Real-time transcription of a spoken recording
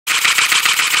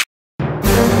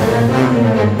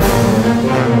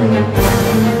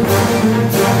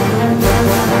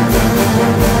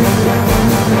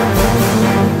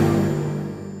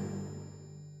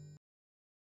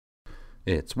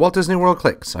It's Walt Disney World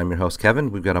Clicks. I'm your host, Kevin.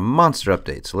 We've got a monster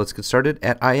update, so let's get started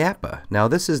at IAAPA. Now,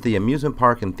 this is the Amusement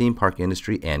Park and Theme Park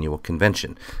Industry Annual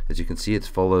Convention. As you can see, it's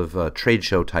full of trade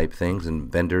show type things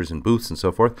and vendors and booths and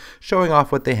so forth, showing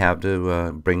off what they have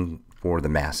to bring for the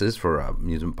masses, for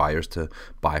amusement buyers to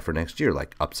buy for next year,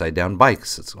 like upside-down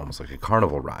bikes. It's almost like a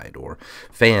carnival ride, or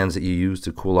fans that you use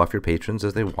to cool off your patrons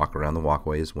as they walk around the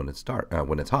walkways when it's dark,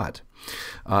 when it's hot.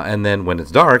 And then when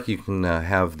it's dark, you can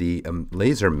have the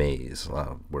laser maze,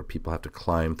 where people have to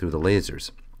climb through the lasers.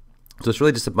 So it's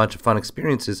really just a bunch of fun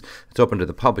experiences. It's open to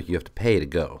the public. You have to pay to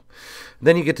go.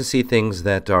 Then you get to see things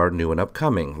that are new and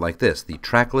upcoming, like this, the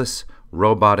trackless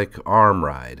robotic arm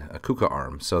ride, a Kuka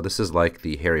arm. So this is like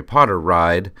the Harry Potter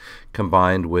ride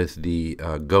combined with the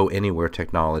Go Anywhere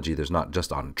technology. There's not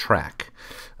just on track.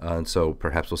 And so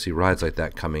perhaps we'll see rides like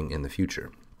that coming in the future,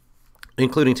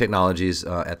 including technologies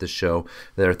at the show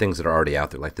that are things that are already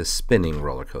out there, like this spinning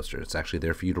roller coaster. It's actually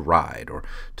there for you to ride, or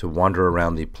to wander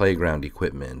around the playground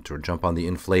equipment, or jump on the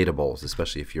inflatables,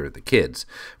 especially if you're the kids.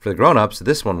 For the grown-ups,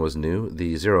 this one was new,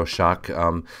 the Zero Shock.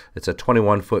 It's a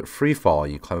 21-foot free fall.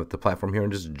 You climb up the platform here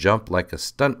and just jump like a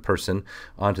stunt person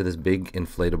onto this big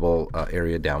inflatable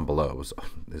area down below. So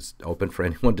it's open for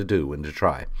anyone to do and to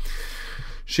try.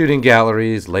 Shooting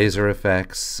galleries, laser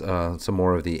effects, some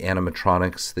more of the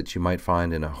animatronics that you might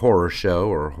find in a horror show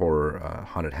or horror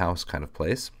haunted house kind of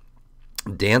place.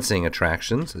 Dancing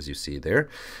attractions, as you see there.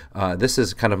 This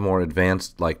is kind of more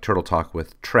advanced, like Turtle Talk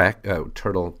with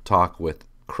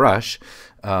Crush,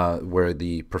 where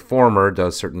the performer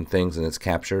does certain things and it's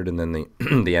captured, and then the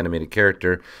the animated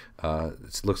character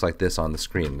it looks like this on the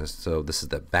screen. So this is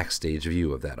the backstage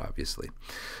view of that, obviously.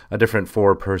 A different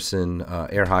four-person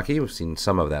air hockey. We've seen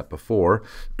some of that before.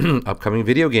 Upcoming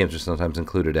video games are sometimes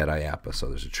included at IAAPA. So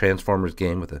there's a Transformers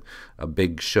game with a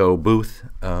big show booth,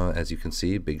 as you can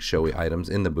see, big showy items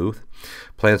in the booth.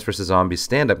 Plants vs. Zombies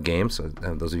stand-up game. So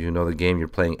those of you who know the game, you're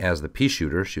playing as the pea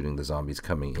shooter, shooting the zombies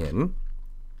coming in.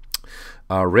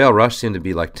 Rail Rush seemed to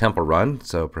be like Temple Run,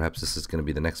 so perhaps this is going to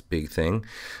be the next big thing.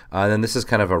 Then this is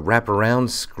kind of a wraparound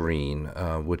screen,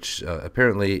 which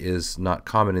apparently is not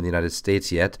common in the United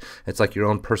States yet. It's like your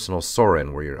own personal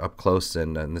Soarin', where you're up close,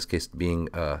 and in this case being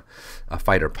a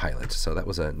fighter pilot. So that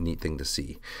was a neat thing to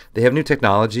see. They have new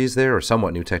technologies there, or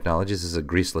somewhat new technologies. This is a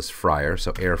greaseless fryer,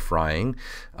 so air frying.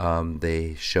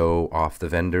 They show off the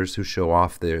vendors who show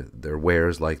off their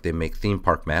wares, like they make theme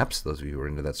park maps, those of you who are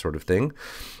into that sort of thing.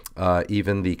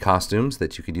 Even the costumes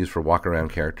that you can use for walk-around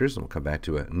characters, and we'll come back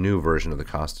to a new version of the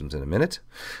costumes in a minute.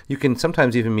 You can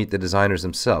sometimes even meet the designers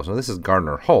themselves. Now, this is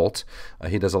Gardner Holt.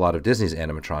 He does a lot of Disney's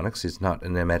animatronics. He's not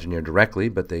an Imagineer directly,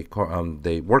 but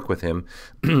they work with him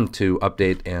to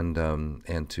update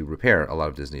and to repair a lot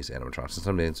of Disney's animatronics, and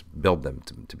sometimes build them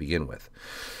to begin with.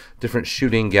 Different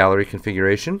shooting gallery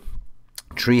configuration.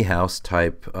 Treehouse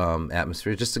type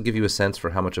atmosphere, just to give you a sense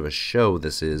for how much of a show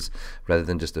this is rather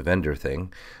than just a vendor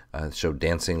thing. Show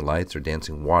dancing lights, or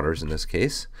dancing waters in this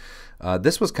case.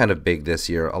 This was kind of big this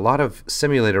year. A lot of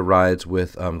simulator rides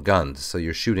with guns, so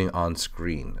you're shooting on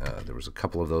screen. There was a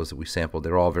couple of those that we sampled.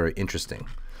 They're all very interesting.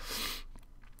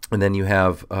 And then you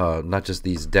have not just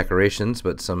these decorations,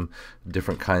 but some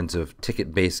different kinds of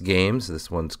ticket-based games. This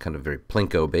one's kind of very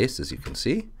Plinko-based, as you can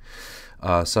see.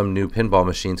 Some new pinball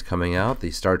machines coming out. The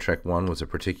Star Trek one was a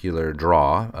particular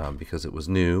draw because it was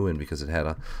new and because it had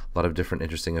a lot of different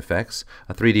interesting effects.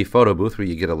 A 3D photo booth where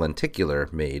you get a lenticular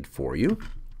made for you.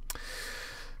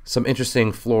 Some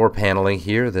interesting floor paneling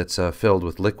here that's filled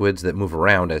with liquids that move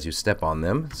around as you step on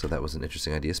them. So that was an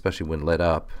interesting idea, especially when lit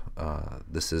up.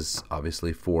 This is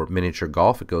obviously for miniature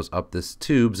golf. It goes up this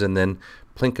tubes and then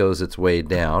Plinkos its way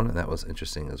down, and that was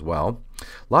interesting as well.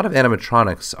 A lot of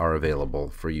animatronics are available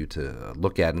for you to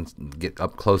look at and get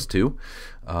up close to.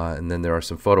 And then there are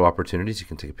some photo opportunities. You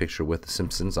can take a picture with the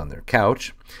Simpsons on their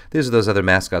couch. These are those other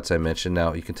mascots I mentioned.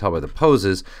 Now, you can tell by the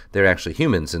poses, they're actually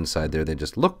humans inside there. They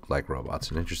just look like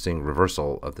robots. An interesting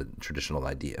reversal of the traditional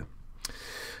idea.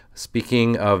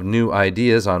 Speaking of new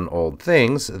ideas on old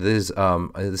things, this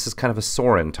is kind of a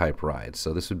Soarin' type ride.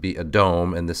 So this would be a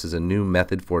dome, and this is a new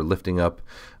method for lifting up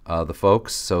the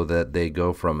folks so that they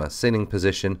go from a sitting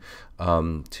position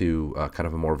to kind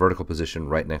of a more vertical position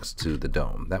right next to the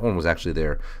dome. That one was actually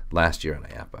there last year in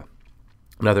IAAPA.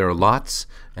 Now, there are lots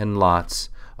and lots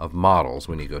of models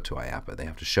when you go to IAAPA. They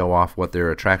have to show off what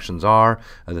their attractions are,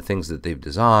 the things that they've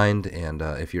designed, and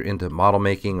if you're into model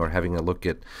making or having a look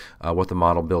at what the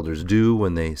model builders do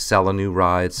when they sell a new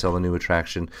ride, sell a new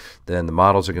attraction, then the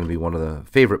models are going to be one of the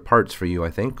favorite parts for you,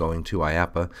 I think, going to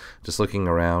IAAPA, just looking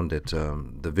around at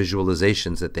the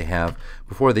visualizations that they have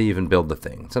before they even build the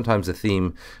thing. Sometimes the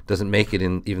theme doesn't make it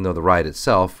in, even though the ride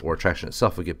itself or attraction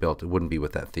itself would get built, it wouldn't be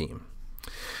with that theme.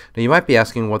 Now you might be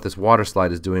asking what this water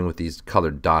slide is doing with these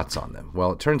colored dots on them.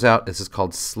 Well, it turns out this is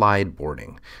called slide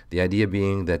boarding. The idea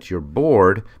being that your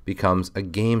board becomes a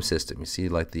game system. You see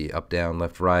like the up, down,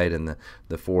 left, right, and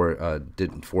the four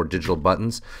digital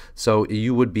buttons. So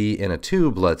you would be in a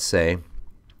tube, let's say,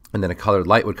 and then a colored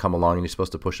light would come along and you're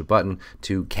supposed to push a button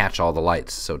to catch all the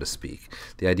lights, so to speak.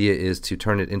 The idea is to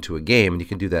turn it into a game, and you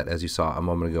can do that, as you saw a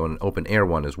moment ago, in an open air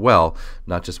one as well,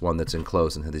 not just one that's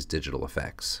enclosed and has these digital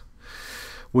effects.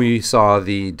 We saw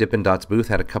the Dippin' Dots booth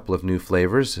had a couple of new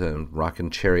flavors,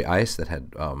 Rockin' Cherry Ice that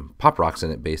had Pop Rocks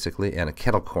in it basically, and a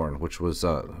Kettle Corn, which was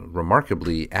a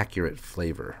remarkably accurate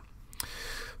flavor.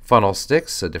 Funnel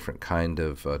Sticks, a different kind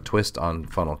of twist on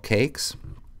funnel cakes.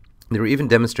 They were even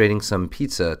demonstrating some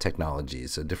pizza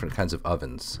technologies, different kinds of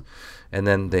ovens. And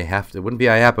then it wouldn't be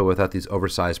IAAPA without these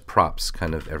oversized props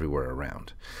kind of everywhere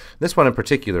around. This one in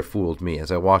particular fooled me.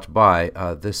 As I walked by,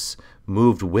 this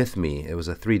moved with me. It was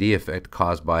a 3D effect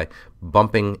caused by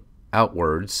bumping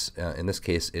outwards, in this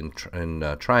case in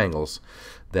triangles,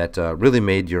 that really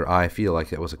made your eye feel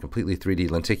like it was a completely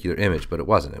 3D lenticular image, but it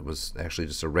wasn't. It was actually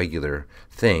just a regular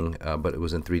thing, but it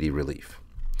was in 3D relief.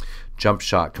 Jump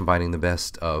shot combining the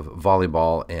best of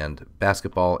volleyball and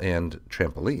basketball and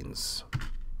trampolines.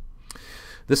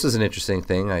 This is an interesting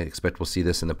thing. I expect we'll see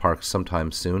this in the park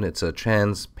sometime soon. It's a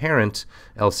transparent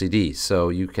LCD, so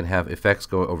you can have effects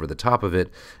go over the top of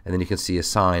it, and then you can see a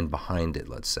sign behind it,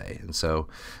 let's say. And so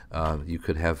you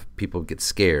could have people get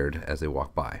scared as they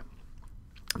walk by.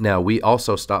 Now, we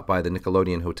also stopped by the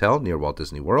Nickelodeon Hotel near Walt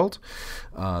Disney World.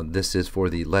 This is for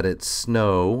the Let It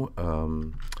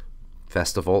Snow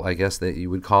festival, I guess that you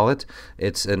would call it.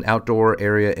 It's an outdoor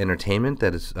area entertainment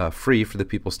that is free for the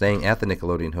people staying at the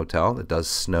Nickelodeon Hotel. It does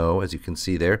snow, as you can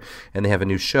see there, and they have a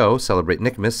new show, Celebrate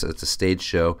Nickmas. It's a stage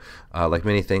show. Like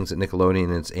many things at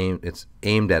Nickelodeon, it's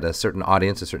aimed at a certain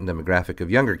audience, a certain demographic of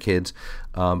younger kids,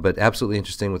 but absolutely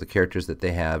interesting with the characters that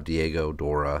they have, Diego,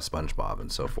 Dora, SpongeBob,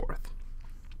 and so forth.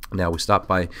 Now, we stopped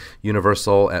by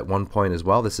Universal at one point as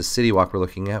well. This is City Walk we're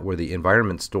looking at, where the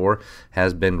environment store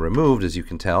has been removed, as you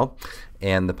can tell,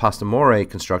 and the Pasta More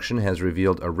construction has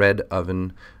revealed a red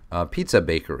oven pizza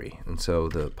bakery. And so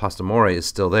the Pasta More is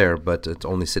still there, but it's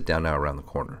only sit down now around the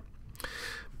corner.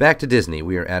 Back to Disney.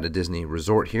 We are at a Disney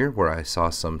resort here where I saw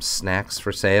some snacks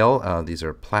for sale. These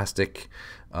are plastic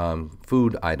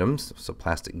food items, so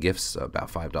plastic gifts,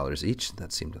 about $5 each.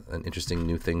 That seemed an interesting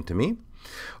new thing to me.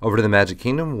 Over to the Magic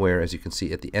Kingdom, where, as you can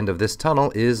see at the end of this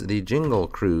tunnel, is the Jingle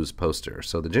Cruise poster.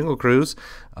 So the Jingle Cruise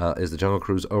is the Jungle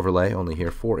Cruise overlay, only here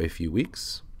for a few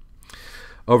weeks.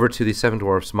 Over to the Seven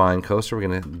Dwarfs Mine Coaster. We're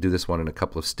going to do this one in a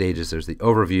couple of stages. There's the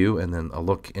overview and then a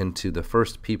look into the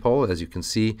first peephole. As you can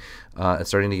see, it's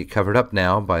starting to get covered up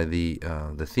now by the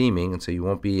theming, and so you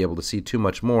won't be able to see too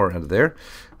much more under there.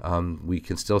 We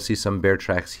can still see some bear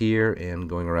tracks here and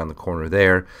going around the corner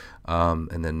there,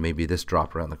 and then maybe this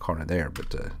drop around the corner there,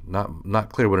 but not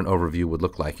clear what an overview would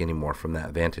look like anymore from that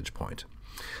vantage point.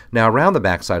 Now, around the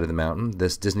back side of the mountain,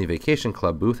 this Disney Vacation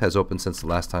Club booth has opened since the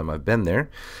last time I've been there.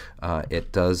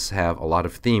 It does have a lot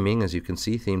of theming, as you can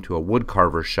see, themed to a wood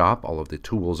carver shop, all of the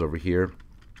tools over here.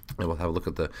 And we'll have a look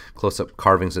at the close-up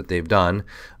carvings that they've done,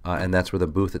 and that's where the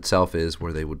booth itself is,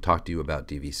 where they would talk to you about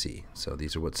DVC. So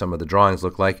these are what some of the drawings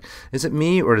look like. Is it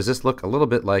me, or does this look a little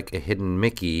bit like a hidden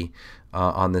Mickey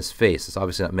on this face? It's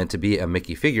obviously not meant to be a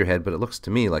Mickey figurehead, but it looks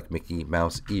to me like Mickey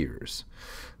Mouse ears.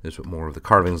 There's what more of the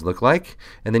carvings look like.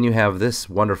 And then you have this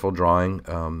wonderful drawing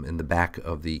in the back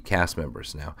of the cast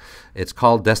members. Now, it's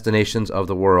called Destinations of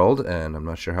the World, and I'm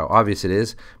not sure how obvious it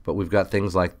is, but we've got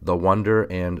things like the Wonder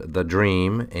and the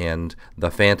Dream and the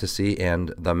Fantasy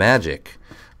and the Magic.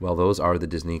 Well, those are the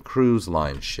Disney Cruise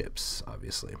Line ships,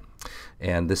 obviously.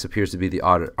 And this appears to be the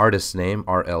artist's name,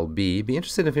 RLB. Be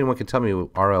interested if anyone can tell me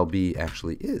what RLB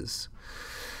actually is.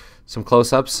 Some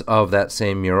close-ups of that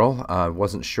same mural. I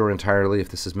wasn't sure entirely if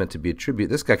this is meant to be a tribute.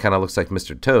 This guy kind of looks like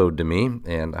Mr. Toad to me,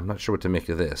 and I'm not sure what to make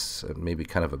of this. Maybe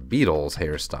kind of a Beatles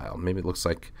hairstyle. Maybe it looks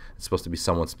like it's supposed to be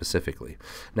someone specifically.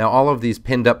 Now, all of these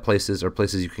pinned-up places are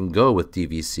places you can go with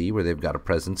DVC, where they've got a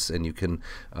presence, and you can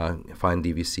find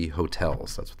DVC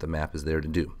hotels. That's what the map is there to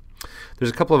do.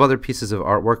 There's a couple of other pieces of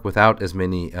artwork without as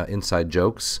many inside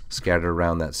jokes scattered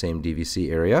around that same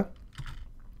DVC area.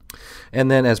 And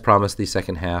then, as promised, the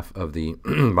second half of the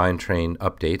Mine Train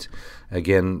update.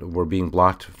 Again, we're being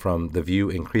blocked from the view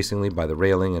increasingly by the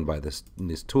railing and by this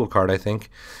tool card, I think.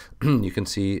 You can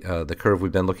see the curve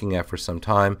we've been looking at for some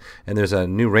time, and there's a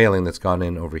new railing that's gone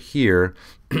in over here,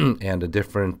 and a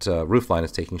different roof line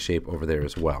is taking shape over there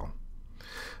as well.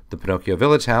 The Pinocchio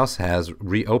Village House has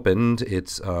reopened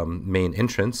its main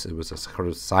entrance. It was a sort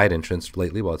of side entrance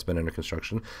lately while it's been under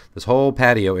construction. This whole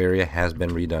patio area has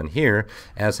been redone here,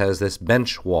 as has this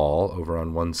bench wall over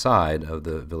on one side of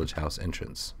the Village House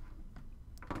entrance.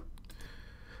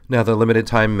 Now, the limited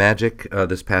time magic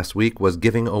this past week was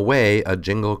giving away a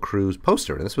Jingle Cruise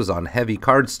poster. And this was on heavy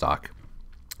cardstock.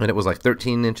 And it was like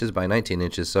 13 inches by 19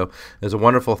 inches. So it was a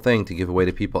wonderful thing to give away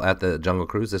to people at the Jungle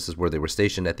Cruise. This is where they were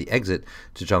stationed at the exit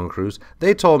to Jungle Cruise.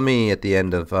 They told me at the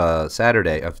end of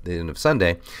the end of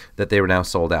Sunday, that they were now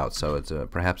sold out. So it's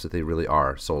perhaps that they really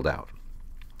are sold out.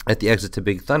 At the exit to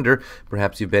Big Thunder,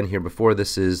 perhaps you've been here before,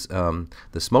 this is the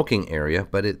smoking area,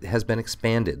 but it has been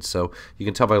expanded. So you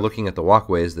can tell by looking at the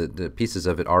walkways that the pieces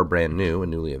of it are brand new and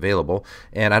newly available.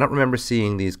 And I don't remember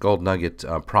seeing these gold nugget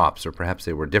props, or perhaps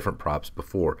they were different props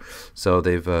before. So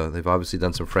they've obviously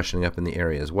done some freshening up in the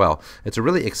area as well. It's a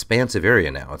really expansive area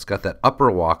now. It's got that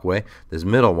upper walkway, this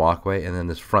middle walkway, and then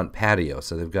this front patio.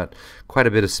 So they've got quite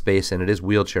a bit of space, and it is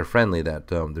wheelchair friendly. That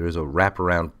there is a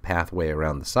wraparound pathway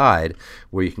around the side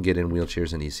where you can get in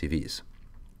wheelchairs and ECVs.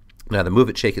 Now, the Move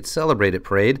It, Shake It, Celebrate It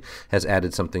parade has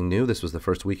added something new. This was the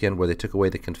first weekend where they took away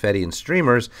the confetti and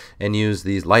streamers and used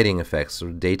these lighting effects, or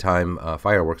daytime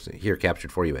fireworks here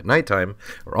captured for you at nighttime,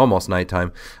 or almost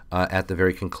nighttime, at the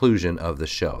very conclusion of the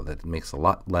show. That makes a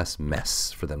lot less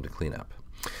mess for them to clean up.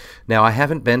 Now, I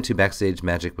haven't been to Backstage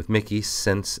Magic with Mickey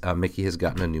since Mickey has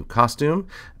gotten a new costume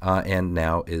and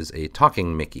now is a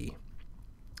talking Mickey.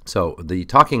 So the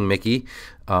talking Mickey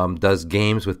does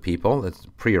games with people. It's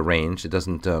prearranged. It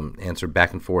doesn't answer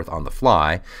back and forth on the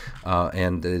fly.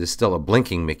 And it is still a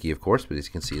blinking Mickey, of course, but as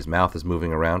you can see, his mouth is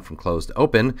moving around from closed to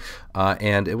open.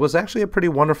 And it was actually a pretty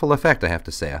wonderful effect, I have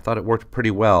to say. I thought it worked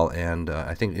pretty well, and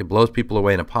I think it blows people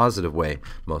away in a positive way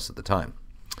most of the time.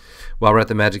 While we're at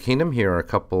the Magic Kingdom, here are a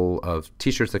couple of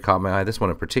t-shirts that caught my eye. This one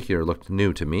in particular looked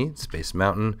new to me. Space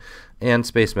Mountain, and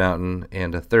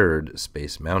a third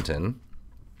Space Mountain.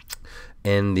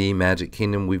 In the Magic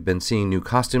Kingdom, we've been seeing new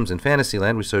costumes in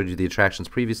Fantasyland. We showed you the attractions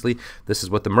previously. This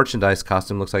is what the merchandise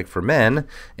costume looks like for men,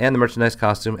 and the merchandise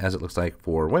costume as it looks like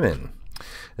for women.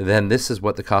 Then this is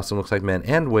what the costume looks like, men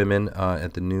and women,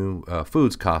 at the new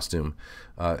foods costume,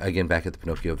 again back at the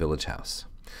Pinocchio Village House.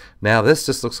 Now, this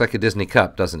just looks like a Disney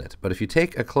cup, doesn't it? But if you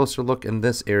take a closer look in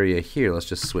this area here, let's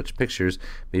just switch pictures,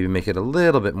 maybe make it a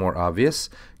little bit more obvious.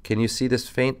 Can you see this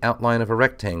faint outline of a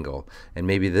rectangle? And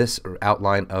maybe this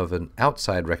outline of an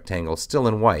outside rectangle still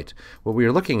in white. What we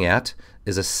are looking at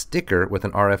is a sticker with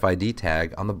an RFID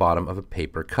tag on the bottom of a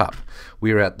paper cup.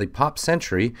 We are at the Pop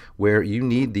Century, where you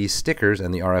need these stickers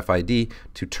and the RFID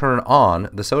to turn on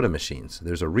the soda machines.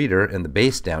 There's a reader in the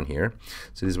base down here.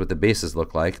 So these are what the bases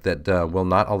look like, that will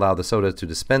not allow the soda to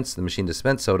dispense, the machine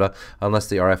dispense soda, unless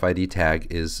the RFID tag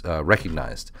is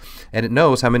recognized. And it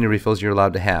knows how many refills you're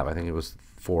allowed to have. I think it was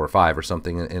 4 or 5 or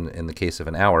something in the case of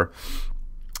an hour.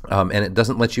 And it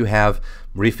doesn't let you have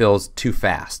refills too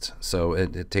fast, so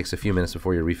it takes a few minutes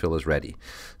before your refill is ready.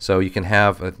 So you can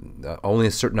have only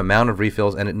a certain amount of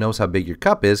refills, and it knows how big your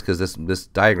cup is, because this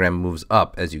diagram moves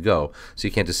up as you go. So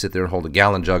you can't just sit there and hold a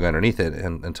gallon jug underneath it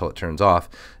until it turns off.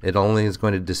 It only is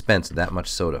going to dispense that much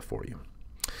soda for you.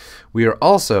 We are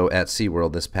also at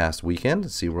SeaWorld this past weekend.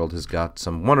 SeaWorld has got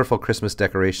some wonderful Christmas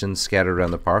decorations scattered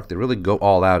around the park. They really go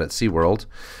all out at SeaWorld.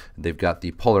 They've got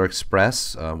the Polar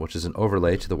Express, which is an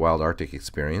overlay to the Wild Arctic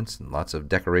experience, and lots of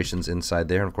decorations inside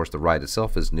there. And of course, the ride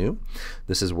itself is new.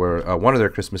 This is where one of their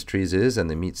Christmas trees is, and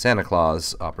the Meet Santa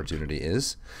Claus opportunity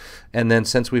is. And then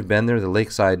since we've been there, the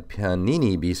Lakeside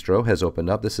Panini Bistro has opened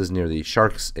up. This is near the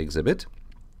Sharks exhibit.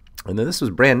 And then this was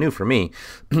brand new for me.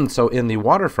 So in the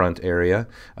waterfront area,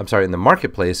 in the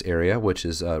marketplace area, which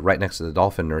is right next to the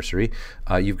Dolphin Nursery,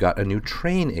 you've got a new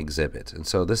train exhibit. And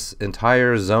so this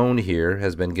entire zone here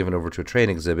has been given over to a train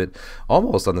exhibit,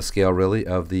 almost on the scale, really,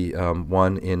 of the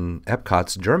one in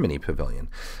Epcot's Germany pavilion.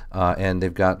 And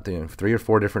they've got 3 or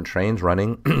 4 different trains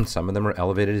running. Some of them are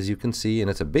elevated, as you can see, and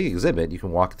it's a big exhibit. You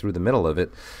can walk through the middle of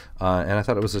it. And I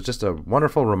thought it was just a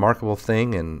wonderful, remarkable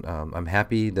thing, and I'm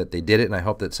happy that they did it, and I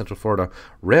hope that Central Florida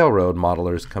Railroad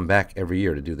modelers come back every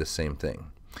year to do the same thing.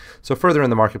 So further in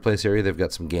the marketplace area, they've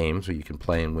got some games where you can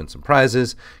play and win some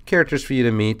prizes, characters for you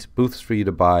to meet, booths for you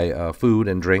to buy food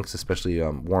and drinks, especially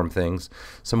warm things,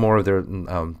 some more of their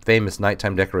famous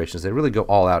nighttime decorations. They really go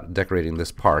all out decorating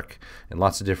this park in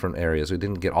lots of different areas. We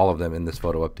didn't get all of them in this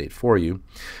photo update for you.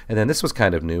 And then this was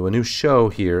kind of new, a new show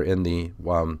here in the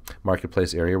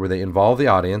marketplace area where they involve the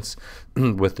audience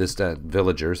with this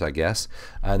villagers, I guess,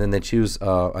 and then they choose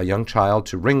a young child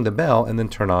to ring the bell and then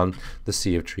turn on the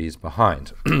Sea of Trees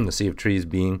behind. The Sea of Trees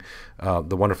being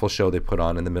the wonderful show they put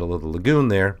on in the middle of the lagoon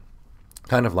there,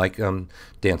 Kind of like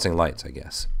dancing lights, I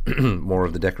guess. More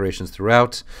of the decorations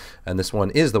throughout, and this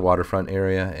one is the waterfront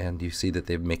area, and you see that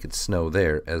they make it snow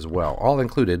there as well. All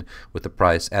included with the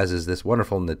price, as is this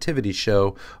wonderful nativity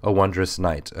show, A Wondrous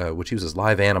Night, which uses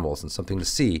live animals and something to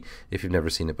see if you've never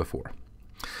seen it before.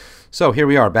 So here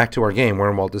we are, back to our game. Where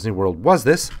in Walt Disney World was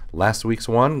this? Last week's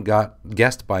one got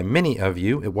guessed by many of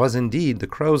you. It was indeed the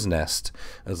Crow's Nest.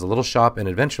 It's a little shop in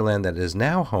Adventureland that is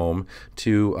now home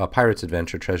to Pirate's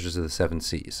Adventure, Treasures of the Seven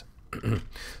Seas.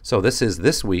 So this is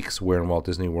this week's Where in Walt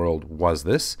Disney World was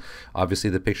this. Obviously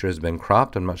the picture has been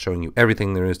cropped. I'm not showing you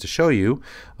everything there is to show you,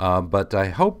 but I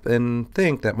hope and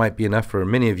think that might be enough for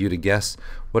many of you to guess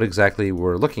what exactly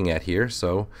we're looking at here.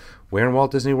 So where in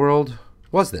Walt Disney World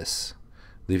was this?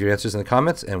 Leave your answers in the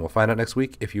comments, and we'll find out next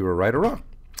week if you were right or wrong.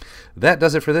 That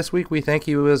does it for this week. We thank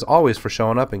you, as always, for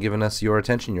showing up and giving us your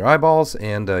attention, your eyeballs,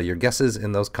 and your guesses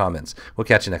in those comments. We'll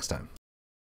catch you next time.